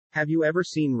Have you ever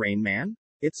seen Rain Man?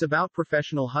 It's about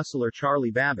professional hustler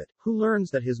Charlie Babbitt, who learns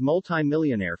that his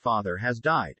multi-millionaire father has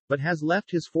died, but has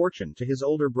left his fortune to his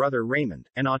older brother Raymond,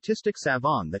 an autistic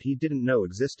savant that he didn't know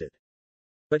existed.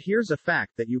 But here's a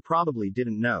fact that you probably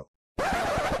didn't know.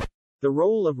 The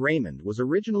role of Raymond was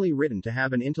originally written to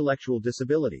have an intellectual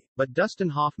disability, but Dustin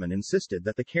Hoffman insisted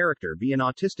that the character be an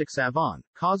autistic savant,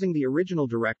 causing the original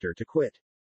director to quit.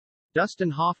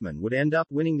 Dustin Hoffman would end up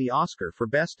winning the Oscar for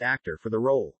Best Actor for the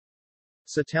role.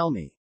 So tell me,